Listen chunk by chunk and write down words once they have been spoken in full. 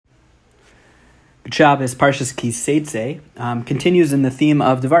Shabbos, Parshas Ki Seitze, continues in the theme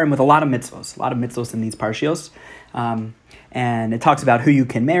of Devarim with a lot of mitzvos in these parshios. And it talks about who you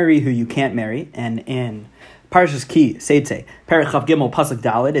can marry, who you can't marry. And in Parshas Ki Seitze, Perek Chav Gimel Pasuk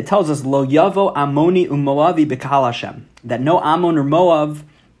Daled, it tells us, Lo yavo Amoni u'Moavi b'kahal Hashem, that no Ammon or Moav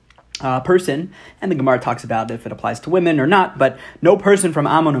person, and the Gemara talks about if it applies to women or not, but no person from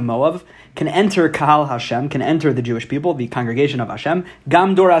Ammon and Moav can enter Kahal Hashem, can enter the Jewish people, the congregation of Hashem,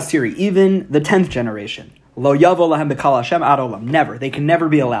 Gam Dor Asiri, even the 10th generation. Lo yavo lahem b'kahal Hashem ad olam, never. They can never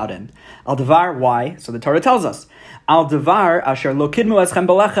be allowed in. Al Devar, why? So the Torah tells us, Al Devar asher lo kidmu eschem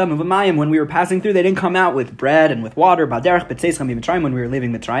belechem u'v'mayim, when we were passing through, they didn't come out with bread and with water, b'derech b'tzeichem Mitzrayim, when we were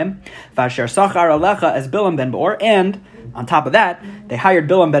leaving Mitzrayim, v'asher sachar alecha as Bilam ben Beor, and on top of that, they hired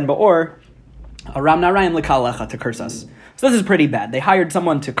Bilam ben Beor, Aram Narayim l'kalecha, to curse us. So this is pretty bad. They hired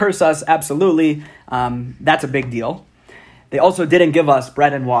someone to curse us, absolutely. That's a big deal. They also didn't give us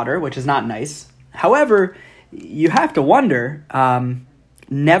bread and water, which is not nice. However, you have to wonder,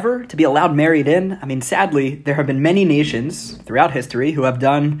 never to be allowed married in. I mean, sadly, there have been many nations throughout history who have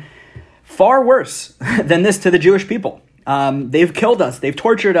done far worse than this to the Jewish people. They've killed us. They've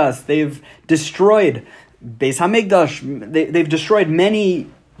tortured us. They've destroyed Beis HaMikdash. They've destroyed many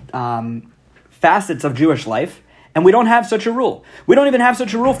facets of Jewish life, and we don't have such a rule. We don't even have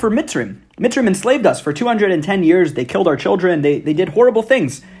such a rule for Mitzrayim. Mitzrayim enslaved us for 210 years. They killed our children. They did horrible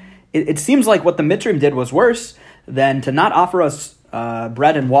things. It seems like what the Mitzrayim did was worse than to not offer us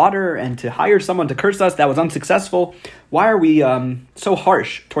bread and water and to hire someone to curse us. That was unsuccessful. Why are we so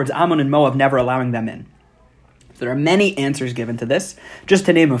harsh towards Ammon and Moab, never allowing them in? So there are many answers given to this. Just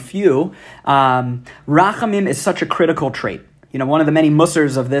to name a few, Rachamim is such a critical trait. You know, one of the many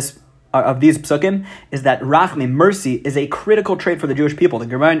musars of these psukim is that Rachamim, mercy, is a critical trait for the Jewish people. The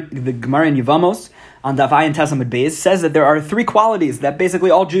Gemara in Yevamos on Davai and Tesamid Beis says that there are three qualities that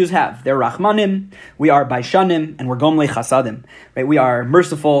basically all Jews have. They're Rachmanim, we are Baishanim, and we're Gomlei Chasadim. Right? We are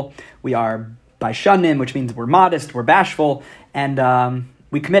merciful, we are Baishanim, which means we're modest, we're bashful, and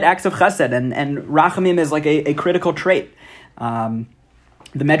we commit acts of chesed, and Rachamim is like a critical trait. The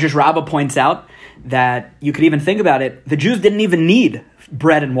Medrash Rabbah points out that you could even think about it, the Jews didn't even need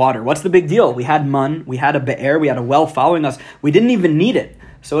bread and water. What's the big deal? We had man, we had a be'er, we had a well following us. We didn't even need it.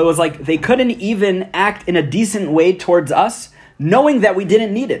 So it was like they couldn't even act in a decent way towards us, knowing that we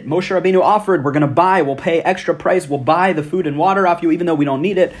didn't need it. Moshe Rabbeinu offered, we're going to buy, we'll pay extra price, we'll buy the food and water off you, even though we don't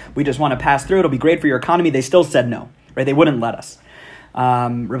need it. We just want to pass through, it'll be great for your economy. They still said no, right? They wouldn't let us.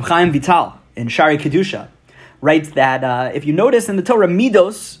 Reb Chaim Vital in Shari Kedusha writes that if you notice in the Torah,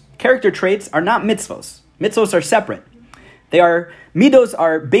 midos, character traits, are not mitzvos. Mitzvos are separate. Midos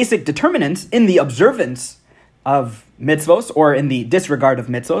are basic determinants in the observance of mitzvos or in the disregard of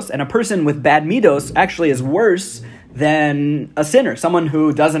mitzvos, and a person with bad midos actually is worse than a sinner, someone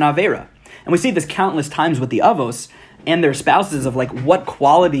who does an avera. And we see this countless times with the avos and their spouses of like what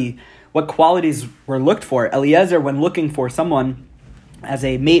qualities were looked for. Eliezer, when looking for someone as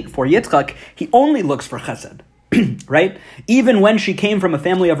a mate for Yitzchak, he only looks for chesed, right? Even when she came from a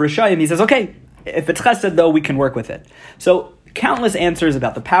family of Rishayim, he says, okay, if it's chesed though, we can work with it. So countless answers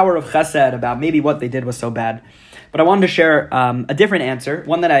about the power of chesed, about maybe what they did was so bad. But I wanted to share a different answer,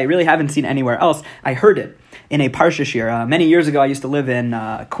 one that I really haven't seen anywhere else. I heard it in a Parsha shir. Many years ago, I used to live in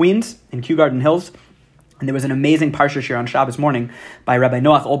Queens, in Kew Garden Hills, and there was an amazing Parsha shir on Shabbos morning by Rabbi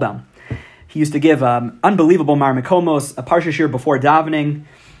Noach Olbaum. He used to give unbelievable Marmikomos, a Parsha shir before davening,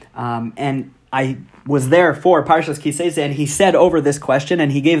 and I was there for Parshas Ki Seitze, and he said over this question,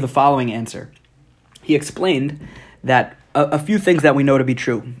 and he gave the following answer. He explained that a few things that we know to be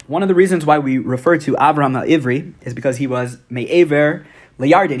true. One of the reasons why we refer to Avraham HaIvri is because he was Me'ever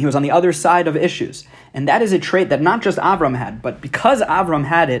Leyardin. He was on the other side of issues. And that is a trait that not just Avram had, but because Avram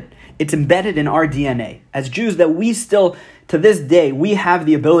had it, it's embedded in our DNA. As Jews, that we still, to this day, we have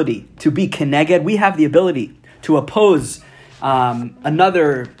the ability to be keneged. We have the ability to oppose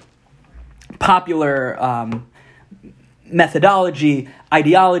another popular methodology,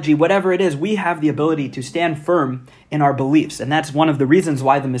 ideology, whatever it is. We have the ability to stand firm in our beliefs. And that's one of the reasons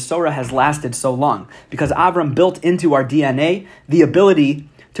why the Mesorah has lasted so long. Because Avram built into our DNA the ability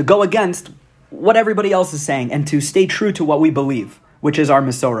to go against what everybody else is saying and to stay true to what we believe, which is our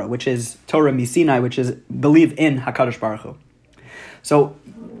Mesorah, which is Torah Misinai, which is believe in HaKadosh Baruch Hu. So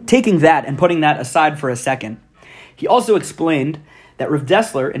taking that and putting that aside for a second, he also explained that Rav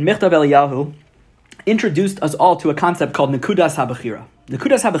Dessler in Michtav Eliyahu introduced us all to a concept called Nekudas HaBechira.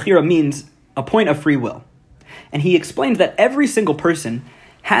 Nekudas HaBechira means a point of free will. And he explains that every single person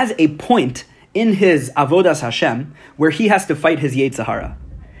has a point in his Avodas Hashem where he has to fight his Yetzer Hara.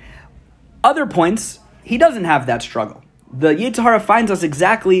 Other points, he doesn't have that struggle. The Yetzer Hara finds us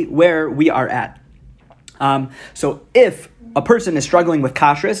exactly where we are at. So if a person is struggling with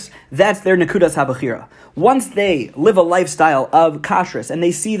kashrus, that's their nekudas habachira. Once they live a lifestyle of kashrus and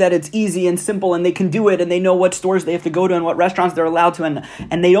they see that it's easy and simple and they can do it and they know what stores they have to go to and what restaurants they're allowed to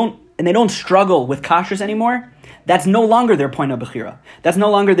and they don't struggle with kashrus anymore, that's no longer their point of bechira. That's no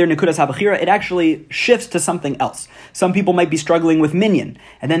longer their nekudas habachira. It actually shifts to something else. Some people might be struggling with minyan,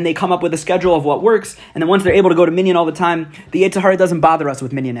 and then they come up with a schedule of what works, and then once they're able to go to minyan all the time, the Yetzer Hara doesn't bother us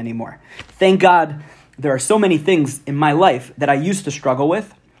with minyan anymore. Thank God there are so many things in my life that I used to struggle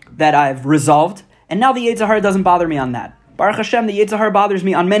with that I've resolved, and now the Yetzer Hara doesn't bother me on that. Baruch Hashem, the Yetzer Hara bothers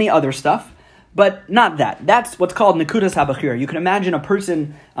me on many other stuff, but not that. That's what's called nekudas habachira. You can imagine a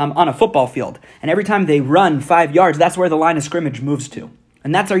person on a football field, and every time they run 5 yards, that's where the line of scrimmage moves to.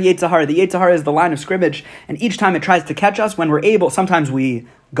 And that's our Yetzer Hara. The Yetzer Hara is the line of scrimmage, and each time it tries to catch us, when we're able, sometimes we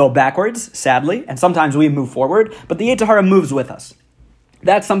go backwards, sadly, and sometimes we move forward, but the Yetzer Hara moves with us.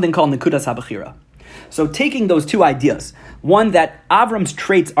 That's something called nekudas habachira. So taking those two ideas, one that Avram's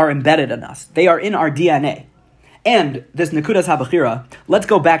traits are embedded in us, they are in our DNA, and this nekudas habachira, let's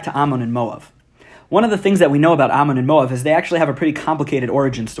go back to Ammon and Moab. One of the things that we know about Ammon and Moab is they actually have a pretty complicated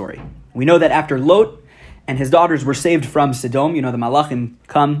origin story. We know that after Lot and his daughters were saved from Sodom, the Malachim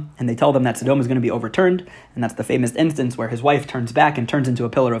come and they tell them that Sodom is going to be overturned, and that's the famous instance where his wife turns back and turns into a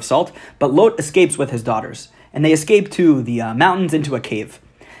pillar of salt. But Lot escapes with his daughters, and they escape to the mountains into a cave.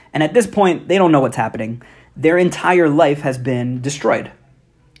 And at this point, they don't know what's happening. Their entire life has been destroyed.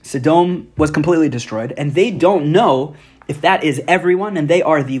 Sodom was completely destroyed, and they don't know if that is everyone and they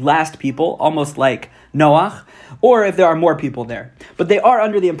are the last people, almost like Noach, or if there are more people there. But they are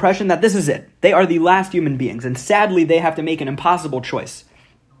under the impression that this is it. They are the last human beings, and sadly they have to make an impossible choice.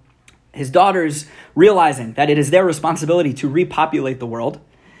 His daughters, realizing that it is their responsibility to repopulate the world,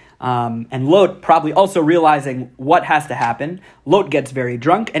 and Lot probably also realizing what has to happen, Lot gets very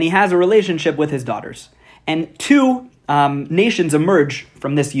drunk, and he has a relationship with his daughters. And two nations emerge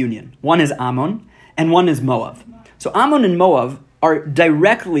from this union. One is Ammon, and one is Moab. So Ammon and Moab are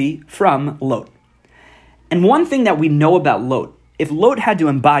directly from Lot. And one thing that we know about Lot, if Lot had to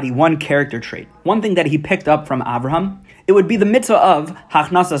embody one character trait, one thing that he picked up from Abraham, it would be the mitzvah of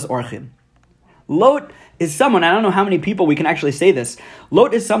hachnasas orchim. Lot is someone, I don't know how many people we can actually say this,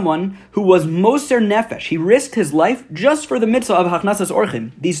 Lot is someone who was moser nefesh. He risked his life just for the mitzvah of hachnasas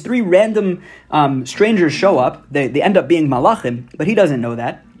orchim. These three random strangers show up, they end up being malachim, but he doesn't know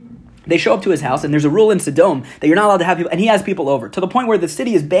that. They show up to his house, and there's a rule in Sodom that you're not allowed to have people, and he has people over, to the point where the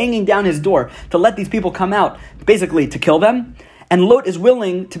city is banging down his door to let these people come out, basically to kill them. And Lot is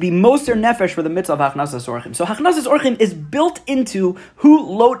willing to be moser nefesh for the mitzvah of hachnasas orchim. So hachnasas orchim is built into who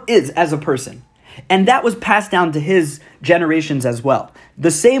Lot is as a person. And that was passed down to his generations as well. The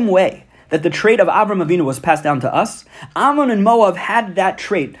same way that the trait of Avram Avinu was passed down to us, Ammon and Moab had that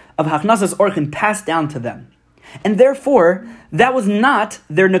trait of hachnasas orchim passed down to them. And therefore, that was not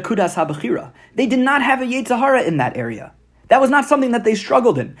their nekudas habachira. They did not have a Yetzer Hara in that area. That was not something that they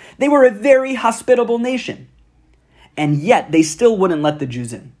struggled in. They were a very hospitable nation. And yet, they still wouldn't let the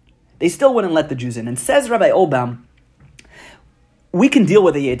Jews in. They still wouldn't let the Jews in. And says Rabbi Olbaum, we can deal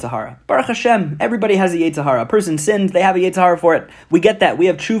with a Yetzer Hara. Baruch Hashem, everybody has a Yetzer Hara. A person sins, they have a Yetzer Hara for it. We get that. We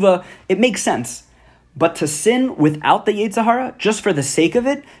have tshuva. It makes sense. But to sin without the Yetzer Hara, just for the sake of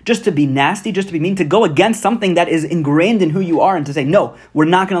it, just to be nasty, just to be mean, to go against something that is ingrained in who you are, and to say, no, we're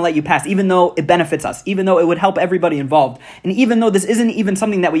not going to let you pass, even though it benefits us, even though it would help everybody involved, and even though this isn't even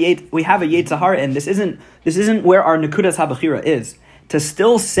something that we have a Yetzer Hara in, this isn't where our nekudas habachira is, to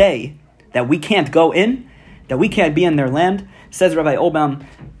still say that we can't go in, that we can't be in their land, says Rabbi Olbaum,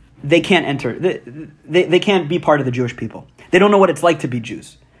 they can't enter, they can't be part of the Jewish people. They don't know what it's like to be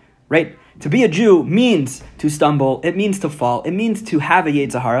Jews, right? To be a Jew means to stumble, it means to fall, it means to have a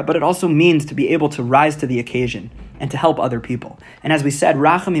Yetzer Hara, but it also means to be able to rise to the occasion and to help other people. And as we said,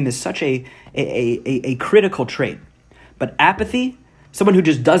 rachamim is such a critical trait. But apathy, someone who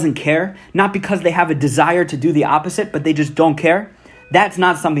just doesn't care, not because they have a desire to do the opposite, but they just don't care, that's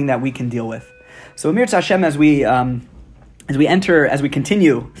not something that we can deal with. So Amir Hashem, as we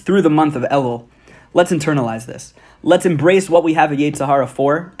continue through the month of Elul, let's internalize this. Let's embrace what we have a Yetzer Hara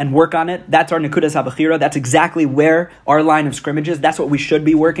for and work on it. That's our nekudas habachira. That's exactly where our line of scrimmage is. That's what we should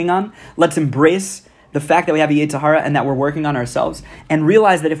be working on. Let's embrace the fact that we have a Yetzer Hara and that we're working on ourselves, and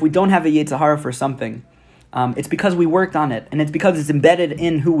realize that if we don't have a Yetzer Hara for something, it's because we worked on it, and it's because it's embedded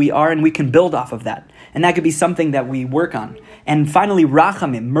in who we are, and we can build off of that. And that could be something that we work on. And finally,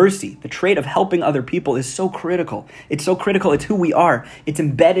 rachamim, mercy, the trait of helping other people, is so critical. It's so critical. It's who we are. It's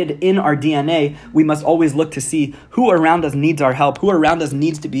embedded in our DNA. We must always look to see who around us needs our help, who around us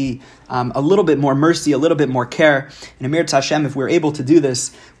needs to be a little bit more mercy, a little bit more care. And Amir Tzashem, if we're able to do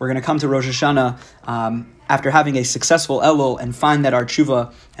this, we're going to come to Rosh Hashanah after having a successful Elul and find that our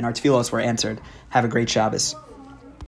tshuva and our tefillos were answered. Have a great Shabbos.